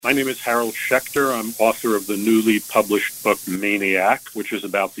My name is Harold Schechter. I'm author of the newly published book Maniac, which is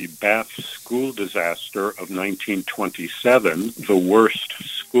about the Bath school disaster of 1927, the worst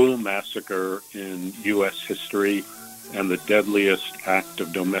school massacre in U.S. history and the deadliest act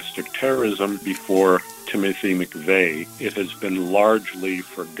of domestic terrorism before Timothy McVeigh. It has been largely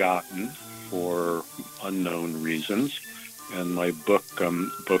forgotten for unknown reasons, and my book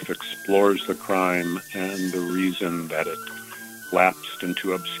both explores the crime and the reason that it lapsed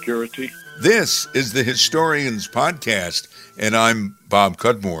into obscurity. This is the Historians Podcast, and I'm Bob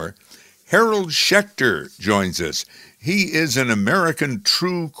Cudmore. Harold Schechter joins us. He is an American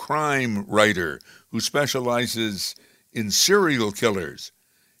true crime writer who specializes in serial killers.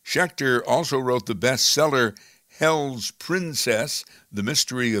 Schechter also wrote the bestseller Hell's Princess, The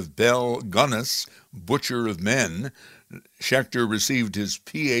Mystery of Belle Gunness, Butcher of Men. Schechter received his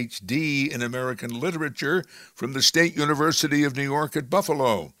Ph.D. in American Literature from the State University of New York at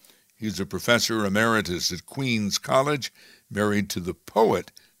Buffalo. He's a professor emeritus at Queens College, married to the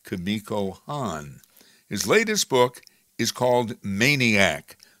poet Kimiko Hahn. His latest book is called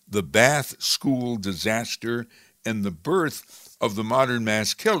Maniac, The Bath School Disaster and the Birth of the Modern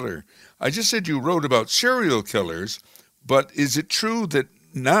Mass Killer. I just said you wrote about serial killers, but is it true that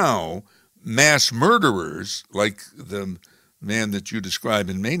now mass murderers, like the man that you describe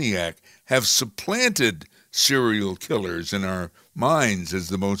in Maniac, have supplanted serial killers in our minds as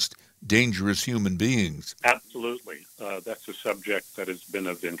the most dangerous human beings? Absolutely. That's a subject that has been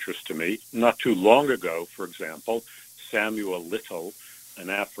of interest to me. Not too long ago, for example, Samuel Little, an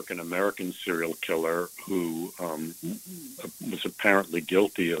African-American serial killer who was apparently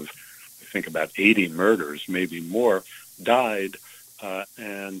guilty of, I think, about 80 murders, maybe more, died,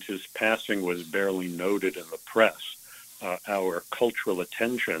 and his passing was barely noted in the press. Our cultural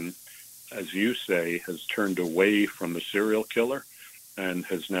attention, as you say, has turned away from the serial killer and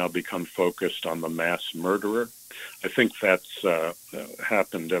has now become focused on the mass murderer. I think that's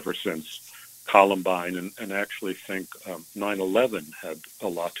happened ever since Columbine, and actually think 9/11 had a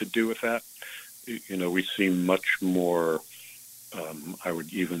lot to do with that. You know, we seem much more, I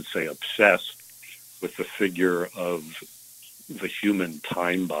would even say, obsessed with the figure of the human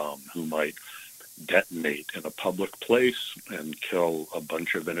time bomb who might detonate in a public place and kill a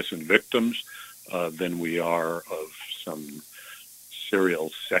bunch of innocent victims than we are of some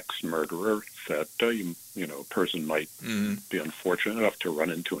serial sex murderer that a person might be unfortunate enough to run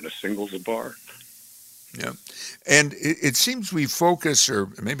into in a singles bar. Yeah. And it seems we focus, or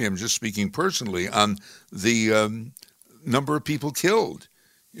maybe I'm just speaking personally, on the number of people killed.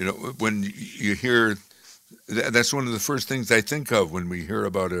 You know, when you hear, that's one of the first things I think of when we hear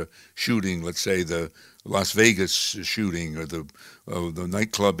about a shooting, let's say the Las Vegas shooting or the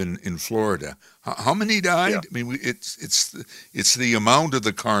nightclub in Florida. How many died? Yeah. I mean, it's the amount of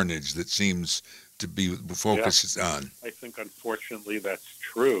the carnage that seems to be focused on. I think, unfortunately, that's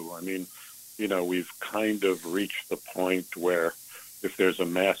true. I mean, we've kind of reached the point where if there's a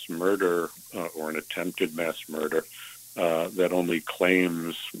mass murder or an attempted mass murder that only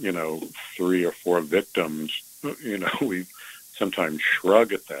claims, 3 or 4 victims, we sometimes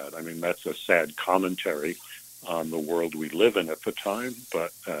shrug at that. I mean, that's a sad commentary on the world we live in at the time,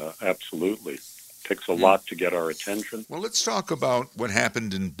 but absolutely. Takes a lot to get our attention. Well, let's talk about what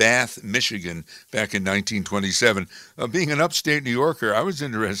happened in Bath, Michigan back in 1927. Being an upstate New Yorker, I was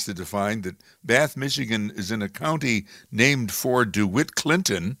interested to find that Bath, Michigan is in a county named for DeWitt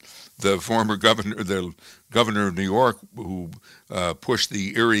Clinton, the former governor of New York, who pushed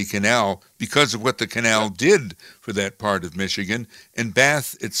the Erie Canal because of what the canal did for that part of Michigan. And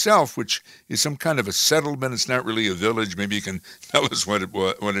Bath itself, which is some kind of a settlement, it's not really a village. Maybe you can tell us what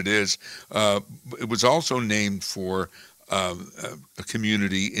it is. It was also named for a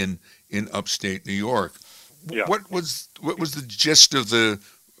community in upstate New York. Yeah. What was the gist of the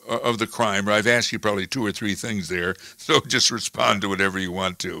crime? I've asked you probably 2 or 3 things there, so just respond to whatever you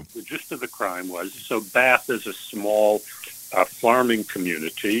want to. The gist of the crime was, so Bath is a small farming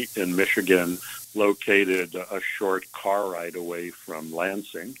community in Michigan, located a short car ride away from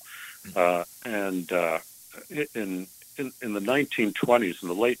Lansing, and in the 1920s, in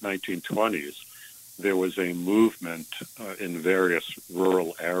the late 1920s, there was a movement in various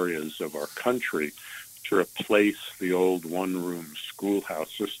rural areas of our country to replace the old one-room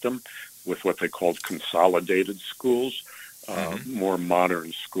schoolhouse system with what they called consolidated schools, more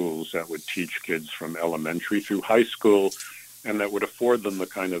modern schools that would teach kids from elementary through high school and that would afford them the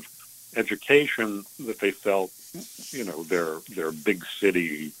kind of education that they felt, their big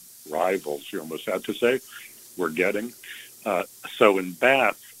city rivals, you almost had to say, were getting. So in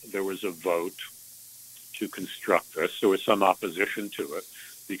Bath, there was a vote to construct this. There was some opposition to it.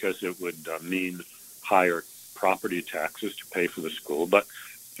 because it would mean higher property taxes to pay for the school. But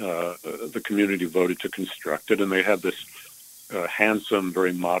the community voted to construct it, and they had this handsome,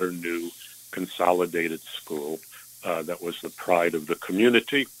 very modern, new consolidated school that was the pride of the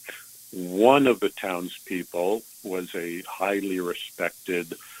community. One of the townspeople was a highly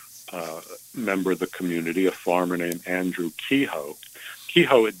respected member of the community, a farmer named Andrew Kehoe.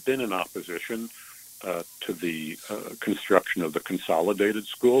 Kehoe had been in opposition to the construction of the consolidated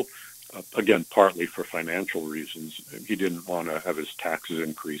school, again, partly for financial reasons. He didn't want to have his taxes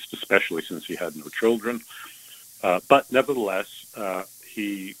increased, especially since he had no children. But nevertheless,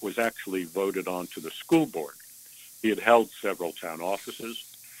 he was actually voted on to the school board. He had held several town offices,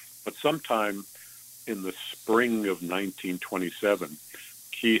 but sometime in the spring of 1927,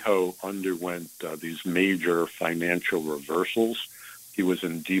 Kehoe underwent these major financial reversals. He was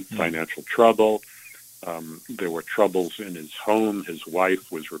in deep financial trouble. There were troubles in his home. His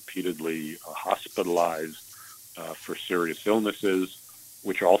wife was repeatedly hospitalized for serious illnesses,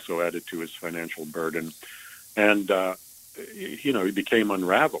 which also added to his financial burden. And, he became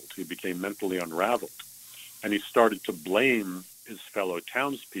unraveled. He became mentally unraveled. And he started to blame his fellow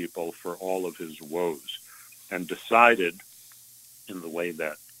townspeople for all of his woes, and decided, in the way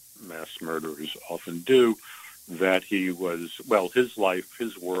that mass murderers often do, that his life,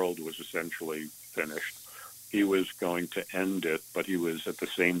 his world was essentially finished. He was going to end it, but he was at the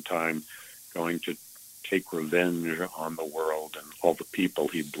same time going to take revenge on the world and all the people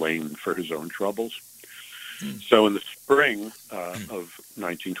he blamed for his own troubles. So in the spring of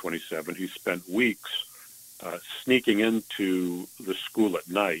 1927, he spent weeks sneaking into the school at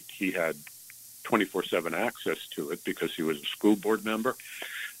night. He had 24/7 access to it because he was a school board member,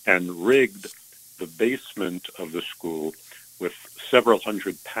 and rigged the basement of the school with several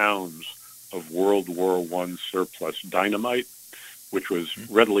hundred pounds of World War I surplus dynamite, which was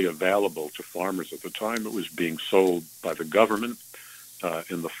readily available to farmers at the time. It was being sold by the government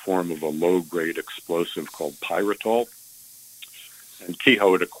in the form of a low-grade explosive called pyritol. And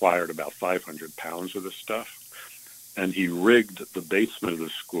Kehoe had acquired about 500 pounds of this stuff. And he rigged the basement of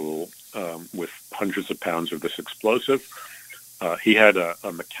the school with hundreds of pounds of this explosive. He had a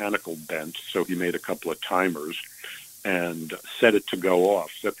mechanical bent, so he made a couple of timers and set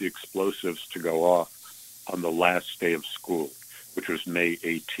the explosives to go off on the last day of school, which was May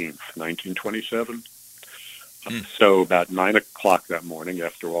 18th, 1927. So about 9 o'clock that morning,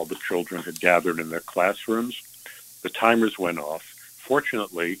 after all the children had gathered in their classrooms, the timers went off.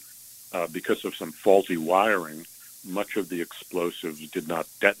 Fortunately, because of some faulty wiring, much of the explosives did not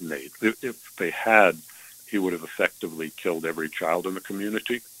detonate. If they had, he would have effectively killed every child in the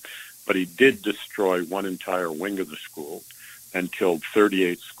community. But he did destroy one entire wing of the school and killed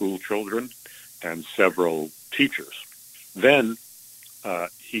 38 school children and several teachers. Then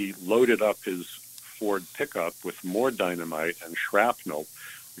he loaded up his Ford pickup with more dynamite and shrapnel,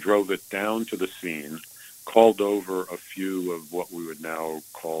 drove it down to the scene, called over a few of what we would now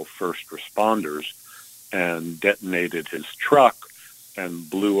call first responders, and detonated his truck and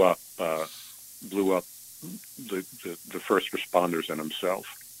blew up the first responders and himself.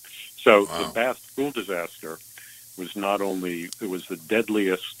 So The Bath school disaster was it was the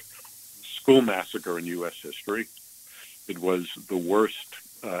deadliest school massacre in U.S. history. It was the worst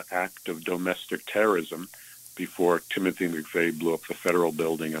act of domestic terrorism before Timothy McVeigh blew up the federal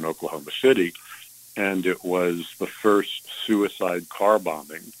building in Oklahoma City. And it was the first suicide car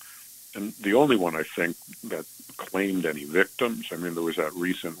bombing, and the only one, I think, that claimed any victims. I mean, there was that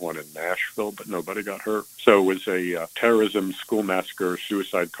recent one in Nashville, but nobody got hurt. So it was a terrorism, school massacre,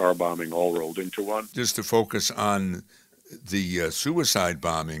 suicide car bombing all rolled into one. Just to focus on the suicide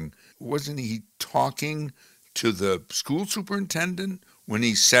bombing, wasn't he talking to the school superintendent when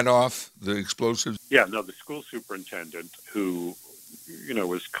he set off the explosives? Yeah, no, the school superintendent, who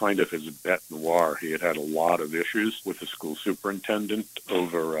was kind of his bête noir. He had a lot of issues with the school superintendent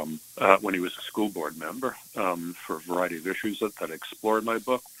over when he was a school board member for a variety of issues that I explore in my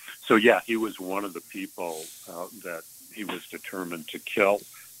book. So, yeah, he was one of the people that he was determined to kill,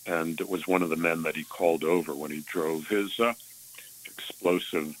 and it was one of the men that he called over when he drove his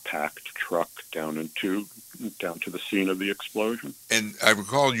explosive-packed truck down to the scene of the explosion. And I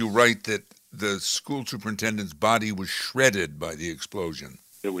recall you write that the school superintendent's body was shredded by the explosion.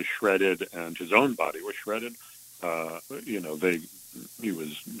 It was shredded, and his own body was shredded.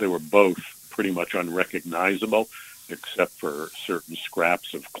 They were both pretty much unrecognizable, except for certain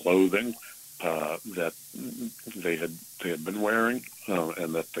scraps of clothing that they had been wearing,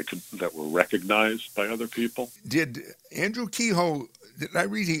 and that were recognized by other people. Did Andrew Kehoe? Did I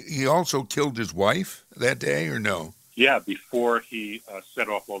read he also killed his wife that day, or no? Yeah, before he set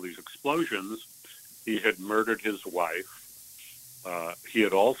off all these explosions, he had murdered his wife. He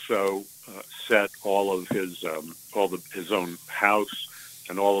had also set all of his his own house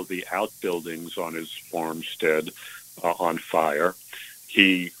and all of the outbuildings on his farmstead on fire.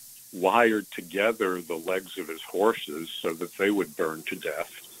 He wired together the legs of his horses so that they would burn to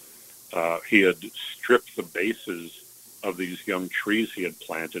death. He had stripped the bases of these young trees he had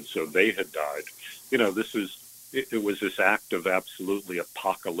planted so they had died. You know, it was this act of absolutely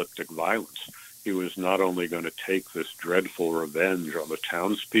apocalyptic violence. He was not only going to take this dreadful revenge on the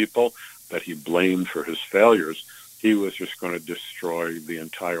townspeople that he blamed for his failures, he was just going to destroy the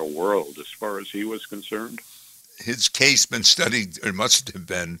entire world as far as he was concerned. His case been studied, or must have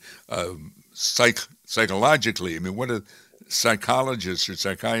been, psychologically. I mean, what do psychologists or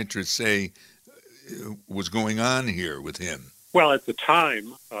psychiatrists say was going on here with him? Well, at the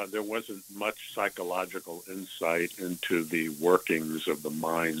time, there wasn't much psychological insight into the workings of the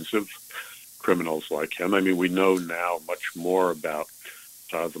minds of criminals like him. I mean, we know now much more about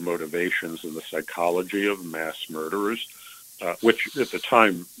the motivations and the psychology of mass murderers, which at the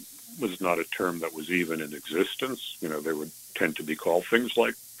time was not a term that was even in existence. You know, they would tend to be called things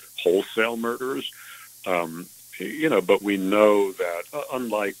like wholesale murderers. But we know that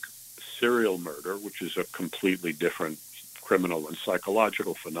unlike serial murder, which is a completely different criminal and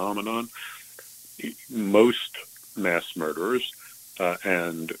psychological phenomenon, most mass murderers,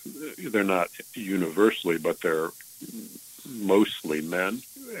 and they're not universally, but they're mostly men,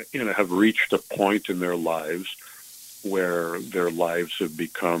 have reached a point in their lives where their lives have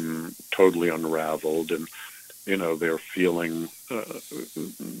become totally unraveled, and they're feeling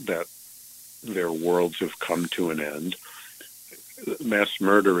that their worlds have come to an end. Mass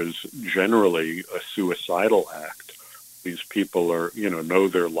murder is generally a suicidal act. These people are, know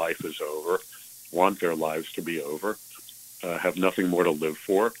their life is over, want their lives to be over, have nothing more to live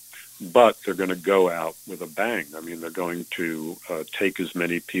for, but they're going to go out with a bang. I mean, they're going to take as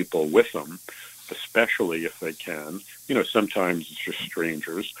many people with them, especially if they can. Sometimes it's just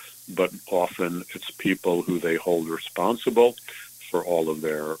strangers, but often it's people who they hold responsible for all of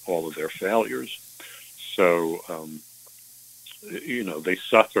their failures. So, they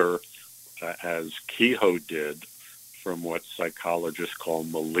suffer, as Kehoe did, from what psychologists call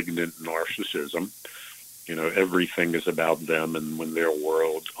malignant narcissism. Everything is about them, and when their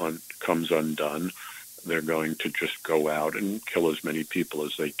world comes undone, they're going to just go out and kill as many people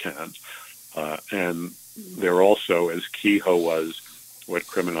as they can. And they're also, as Kehoe was, what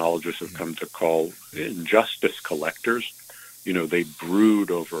criminologists have come to call injustice collectors. They brood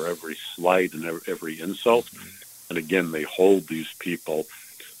over every slight and every insult. And again, they hold these people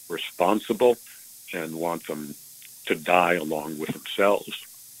responsible and want them to die along with themselves.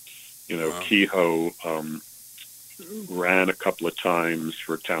 Wow. Kehoe ran a couple of times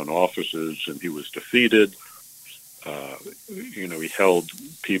for town offices, and he was defeated. He held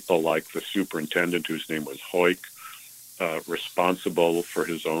people like the superintendent, whose name was Hoyk, responsible for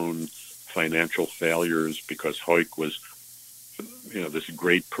his own financial failures, because Hoyk was, this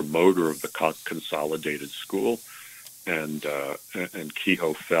great promoter of the consolidated school. And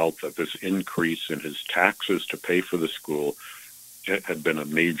Kehoe felt that this increase in his taxes to pay for the school had been a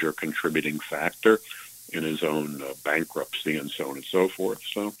major contributing factor in his own bankruptcy and so on and so forth.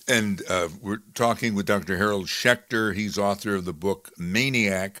 And we're talking with Dr. Harold Schechter. He's author of the book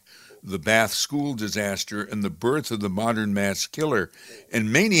Maniac, The Bath School Disaster and the Birth of the Modern Mass Killer.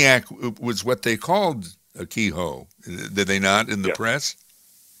 And Maniac was what they called Kehoe, did they not, in the press?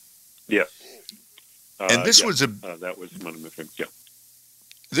 Yes. And this was that was one of the things, yeah.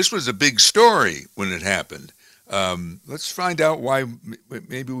 This was a big story when it happened. Let's find out why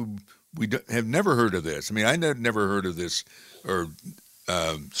maybe we have never heard of this. I mean, I never heard of this or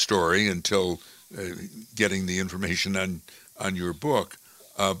story until getting the information on your book.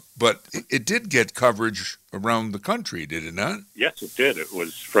 But it did get coverage around the country, did it not? Yes, it did. It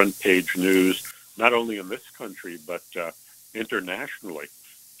was front page news, not only in this country, but internationally.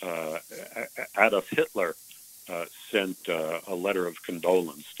 Adolf Hitler sent a letter of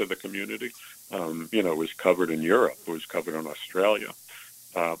condolence to the community. It was covered in Europe. It was covered in Australia.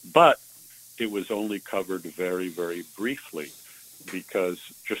 But it was only covered very, very briefly, because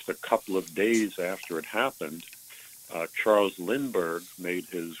just a couple of days after it happened, Charles Lindbergh made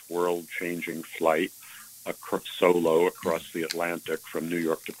his world-changing flight solo across the Atlantic from New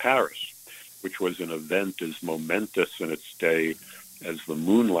York to Paris, which was an event as momentous in its day as the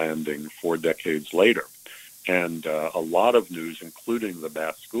moon landing 4 decades later. And a lot of news, including the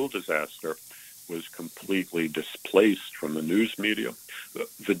Bath School disaster, was completely displaced from the news media.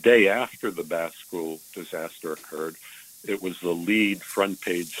 The day after the Bath School disaster occurred, it was the lead front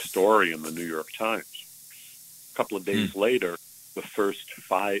page story in the New York Times. A couple of days later, the first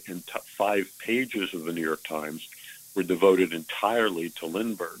five pages of the New York Times were devoted entirely to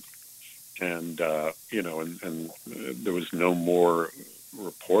Lindbergh. And there was no more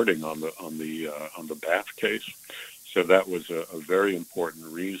reporting on the Bath case. So that was a very important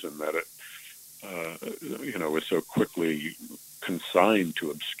reason that it was so quickly consigned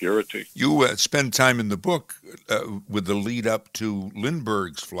to obscurity. You spend time in the book with the lead up to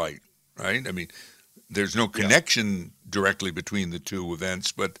Lindbergh's flight, right? I mean, there's no connection directly between the two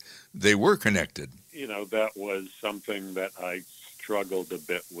events, but they were connected. That was something that I struggled a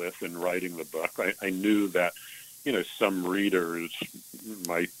bit with in writing the book. I knew that, some readers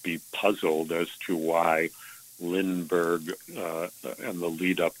might be puzzled as to why Lindbergh and the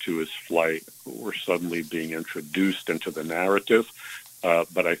lead up to his flight were suddenly being introduced into the narrative.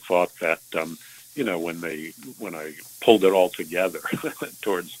 But I thought that, when I pulled it all together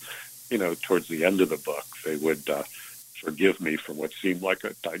towards the end of the book, they would forgive me for what seemed like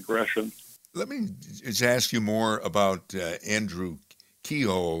a digression. Let me just ask you more about Andrew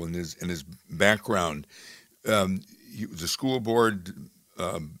Kehoe and his background. He was a school board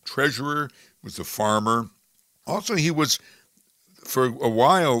treasurer, was a farmer. Also, he was, for a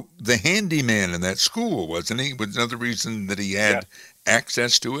while, the handyman in that school, wasn't he? Was another reason that he had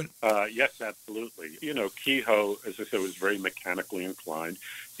access to it? Yes, absolutely. Kehoe, as I said, was very mechanically inclined.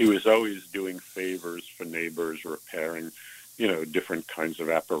 He was always doing favors for neighbors, repairing different kinds of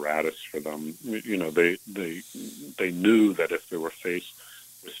apparatus for them. They knew that if they were faced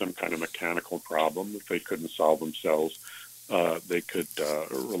with some kind of mechanical problem, if they couldn't solve themselves, they could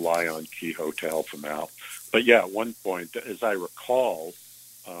rely on Kehoe to help them out. But at one point, as I recall,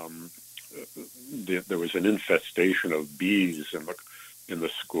 there was an infestation of bees in the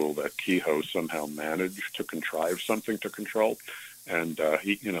school that Kehoe somehow managed to contrive something to control, and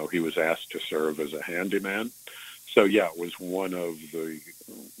he was asked to serve as a handyman. So, it was one of the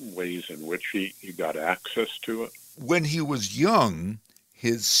ways in which he got access to it. When he was young,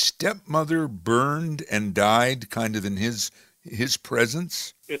 his stepmother burned and died kind of in his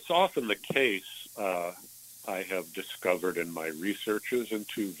presence? It's often the case, I have discovered in my researches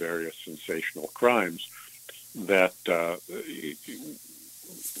into various sensational crimes, that,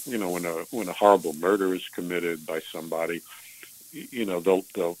 when a horrible murder is committed by somebody, there'll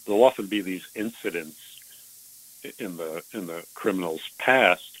often be these incidents in the criminal's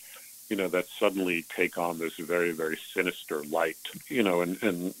past, that suddenly take on this very, very sinister light,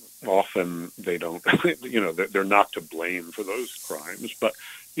 and often they don't, they're not to blame for those crimes, but,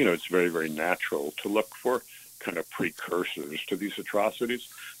 it's very, very natural to look for kind of precursors to these atrocities.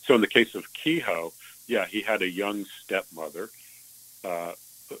 So in the case of Kehoe, he had a young stepmother,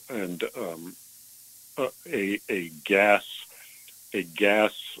 and a gas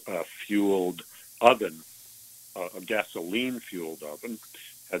fueled oven. A gasoline-fueled oven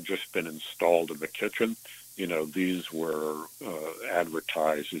had just been installed in the kitchen. These were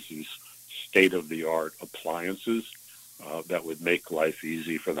advertised as these state-of-the-art appliances that would make life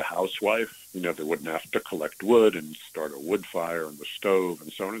easy for the housewife. They wouldn't have to collect wood and start a wood fire on the stove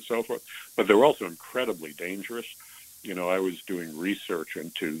and so on and so forth. But they were also incredibly dangerous. I was doing research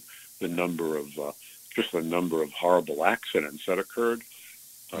into the number of horrible accidents that occurred.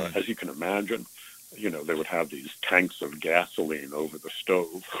 As you can imagine, they would have these tanks of gasoline over the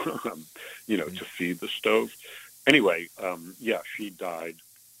stove, to feed the stove. Anyway, she died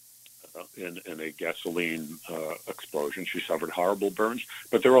in a gasoline explosion. She suffered horrible burns.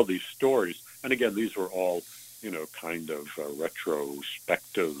 But there are all these stories. And again, these were all, kind of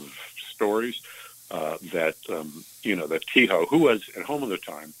retrospective stories that Kehoe, who was at home at the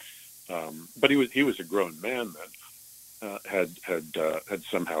time, but he was a grown man then, had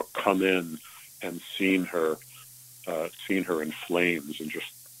somehow come in and seen her in flames and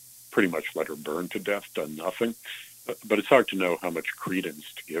just pretty much let her burn to death, done nothing. But it's hard to know how much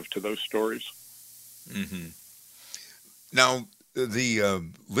credence to give to those stories. Mm-hmm. Now, the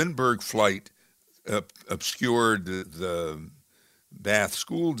Lindbergh flight obscured the Bath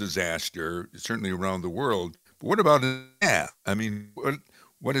school disaster, certainly around the world. But what about in Bath? I mean,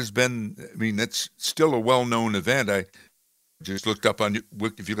 what has been? I mean, that's still a well-known event. I just looked up on,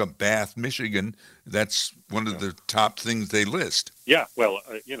 if you look up Bath, Michigan, that's one of the top things they list. Yeah, well,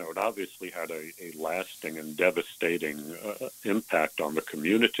 it obviously had a lasting and devastating impact on the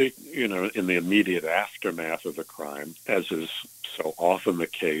community, in the immediate aftermath of the crime, as is so often the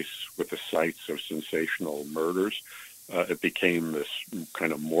case with the sites of sensational murders. It became this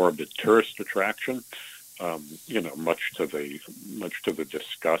kind of morbid tourist attraction. Much to the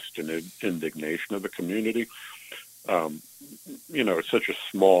disgust and indignation of the community. It's such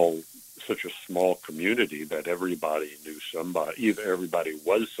a small community that everybody knew somebody. Either everybody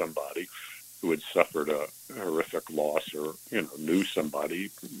was somebody who had suffered a horrific loss, or knew somebody,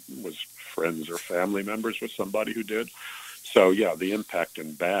 was friends or family members with somebody who did. So yeah, the impact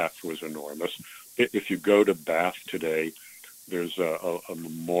in Bath was enormous. If you go to Bath today, there's a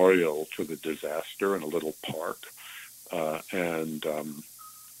memorial to the disaster in a little park, and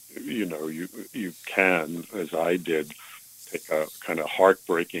you can, as I did, take a kind of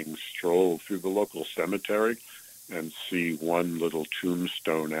heartbreaking stroll through the local cemetery and see one little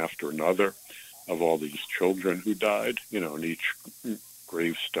tombstone after another of all these children who died. And each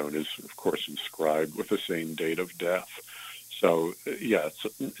gravestone is, of course, inscribed with the same date of death. So, yeah,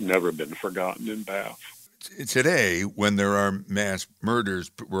 it's never been forgotten in Bath. Today, when there are mass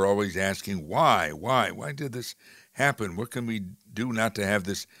murders, we're always asking why did this happen? What can we do not to have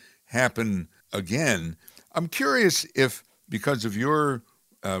this happen again? I'm curious if, because of your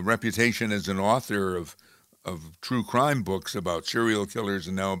reputation as an author of true crime books about serial killers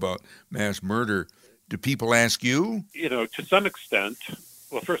and now about mass murder, do people ask you? To some extent.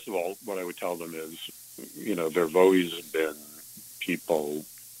 Well, first of all, what I would tell them is, there have always been people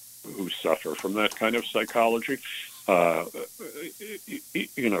who suffer from that kind of psychology.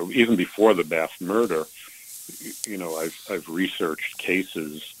 Even before the Bath murder, I've researched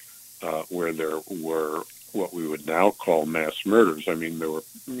cases where there were what we would now call mass murders. I mean, there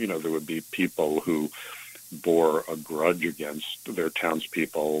would be people who bore a grudge against their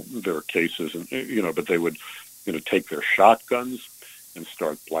townspeople. There are cases, and but they would, take their shotguns and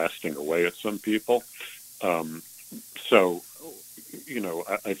start blasting away at some people. So,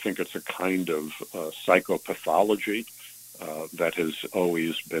 I think it's a kind of psychopathology that has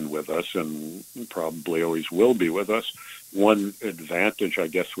always been with us and probably always will be with us. One advantage, I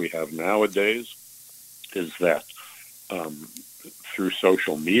guess, we have nowadays is that through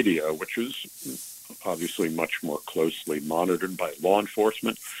social media, which is obviously much more closely monitored by law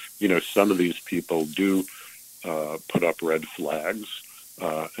enforcement, some of these people do put up red flags.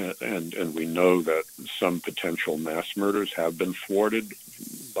 And we know that some potential mass murders have been thwarted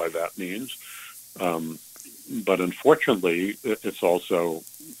by that means. But unfortunately, it's also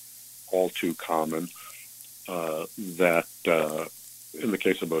all too common that in the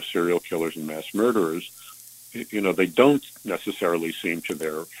case of both serial killers and mass murderers, they don't necessarily seem to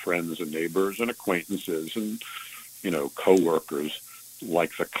their friends and neighbors and acquaintances and, coworkers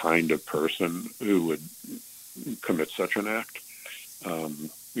like the kind of person who would commit such an act.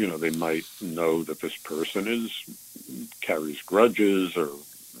 They might know that this person carries grudges or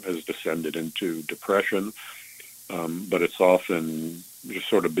has descended into depression, but it's often just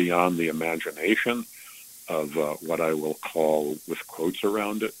sort of beyond the imagination of what I will call, with quotes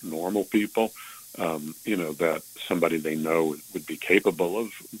around it, normal people. That somebody they know would be capable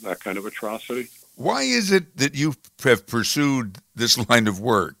of that kind of atrocity. Why is it that you have pursued this line of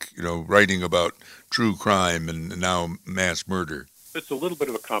work, writing about true crime and now mass murder? It's a little bit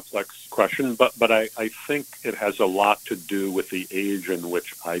of a complex question, but I think it has a lot to do with the age in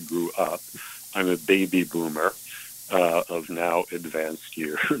which I grew up. I'm a baby boomer of now advanced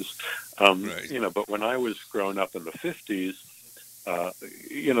years. Right. But when I was growing up in the 50s,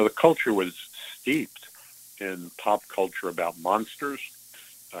 the culture was steeped in pop culture about monsters.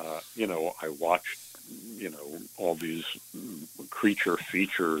 I watched, all these creature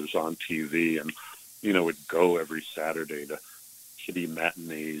features on TV and, would go every Saturday to kiddie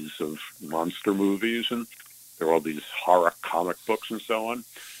matinees of monster movies, and there are all these horror comic books and so on.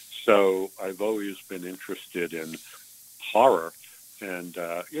 So I've always been interested in horror, and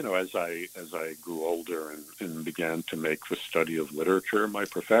as I grew older and began to make the study of literature my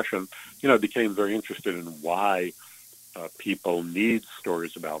profession, I became very interested in why people need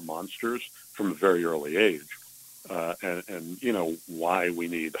stories about monsters from a very early age, and why we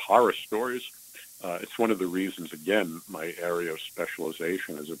need horror stories. It's one of the reasons, again, my area of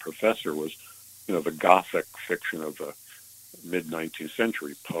specialization as a professor was, the Gothic fiction of the mid-19th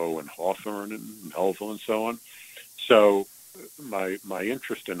century, Poe and Hawthorne and Melville and so on. So my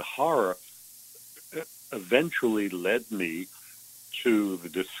interest in horror eventually led me to the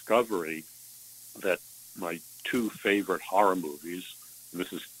discovery that my two favorite horror movies, and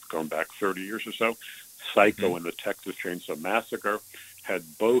this is going back 30 years or so, Psycho and the Texas Chainsaw Massacre, had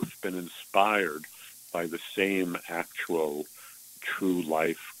both been inspired by the same actual true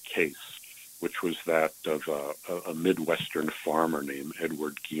life case, which was that of a Midwestern farmer named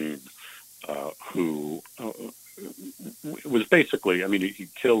Edward Gein, who was basically, I mean, he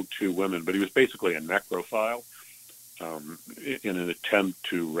killed 2 women, but he was basically a necrophile in an attempt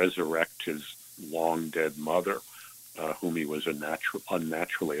to resurrect his long dead mother, whom he was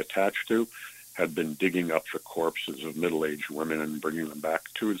unnaturally attached to, had been digging up the corpses of middle-aged women and bringing them back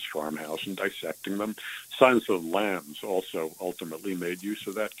to his farmhouse and dissecting them. Silence of the Lambs also ultimately made use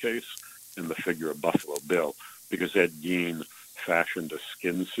of that case in the figure of Buffalo Bill, because Ed Gein fashioned a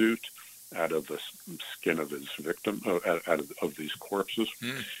skin suit out of the skin of his victim, out of these corpses.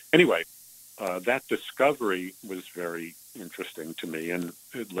 Anyway, that discovery was very interesting to me, and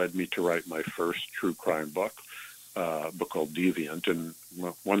it led me to write my first true crime book, a book called Deviant, and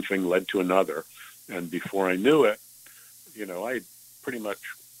one thing led to another. And before I knew it, I pretty much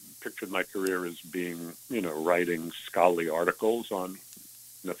pictured my career as being, writing scholarly articles on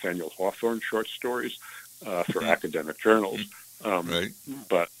Nathaniel Hawthorne short stories for academic journals. Right.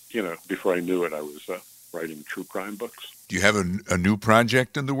 But, before I knew it, I was writing true crime books. Do you have a new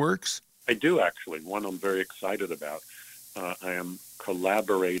project in the works? I do, actually. One I'm very excited about. I am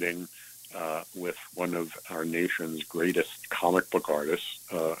collaborating with one of our nation's greatest comic book artists,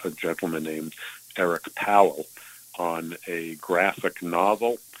 a gentleman named Eric Powell, on a graphic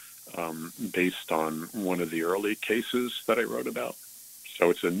novel based on one of the early cases that I wrote about. So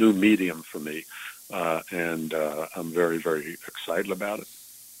it's a new medium for me, and I'm very, very excited about it.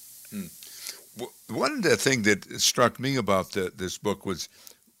 One thing that struck me about this book was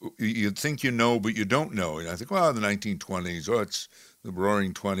you think but you don't know. And I think, well, the 1920s, it's the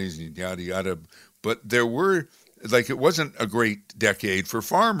Roaring '20s, and yada, yada. But there were, it wasn't a great decade for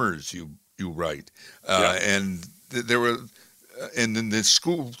farmers, you write. And there were, and in the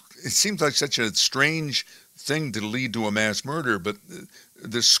school, it seems like such a strange thing to lead to a mass murder, but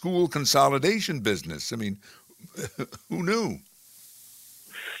the school consolidation business, I mean, who knew?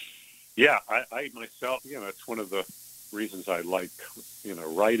 Yeah, I myself, it's one of the reasons I like,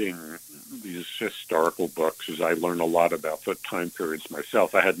 writing these historical books, is I learn a lot about the time periods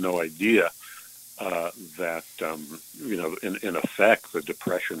myself. I had no idea that, in effect, the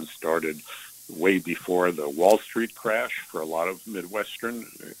Depression started way before the Wall Street crash for a lot of Midwestern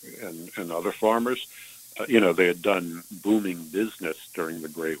and other farmers. They had done booming business during the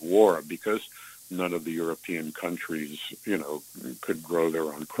Great War because none of the European countries, could grow their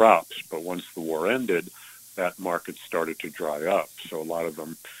own crops. But once the war ended, that market started to dry up. So a lot of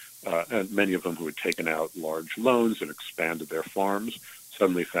them, and many of them who had taken out large loans and expanded their farms,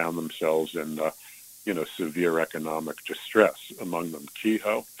 suddenly found themselves in, severe economic distress, among them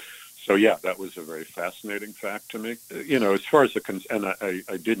Kehoe. So, yeah, that was a very fascinating fact to me. As far as and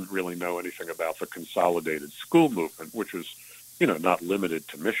I didn't really know anything about the consolidated school movement, which was, not limited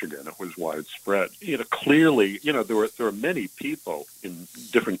to Michigan. It was widespread. Clearly, there were many people in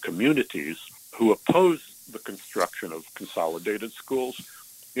different communities who opposed the construction of consolidated schools.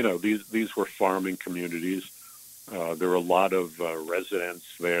 These were farming communities. There were a lot of residents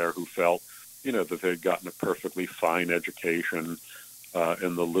there who felt, that they'd gotten a perfectly fine education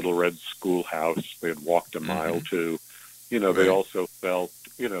in the Little Red Schoolhouse they had walked a mile to. They also felt,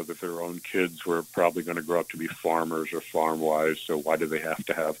 that their own kids were probably going to grow up to be farmers or farm wives, so why do they have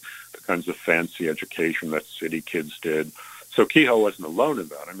to have the kinds of fancy education that city kids did? So Kehoe wasn't alone in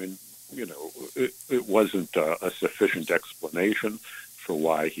that. I mean, it wasn't a sufficient explanation for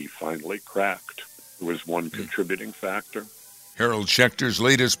why he finally cracked. It was one contributing factor. Harold Schechter's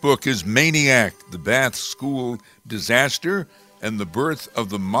latest book is Maniac, the Bath School Disaster and the Birth of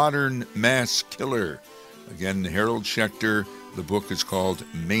the Modern Mass Killer. Again, Harold Schechter, the book is called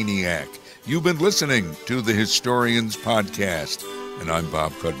Maniac. You've been listening to the Historians Podcast, and I'm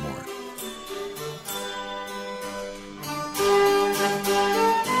Bob Cudmore.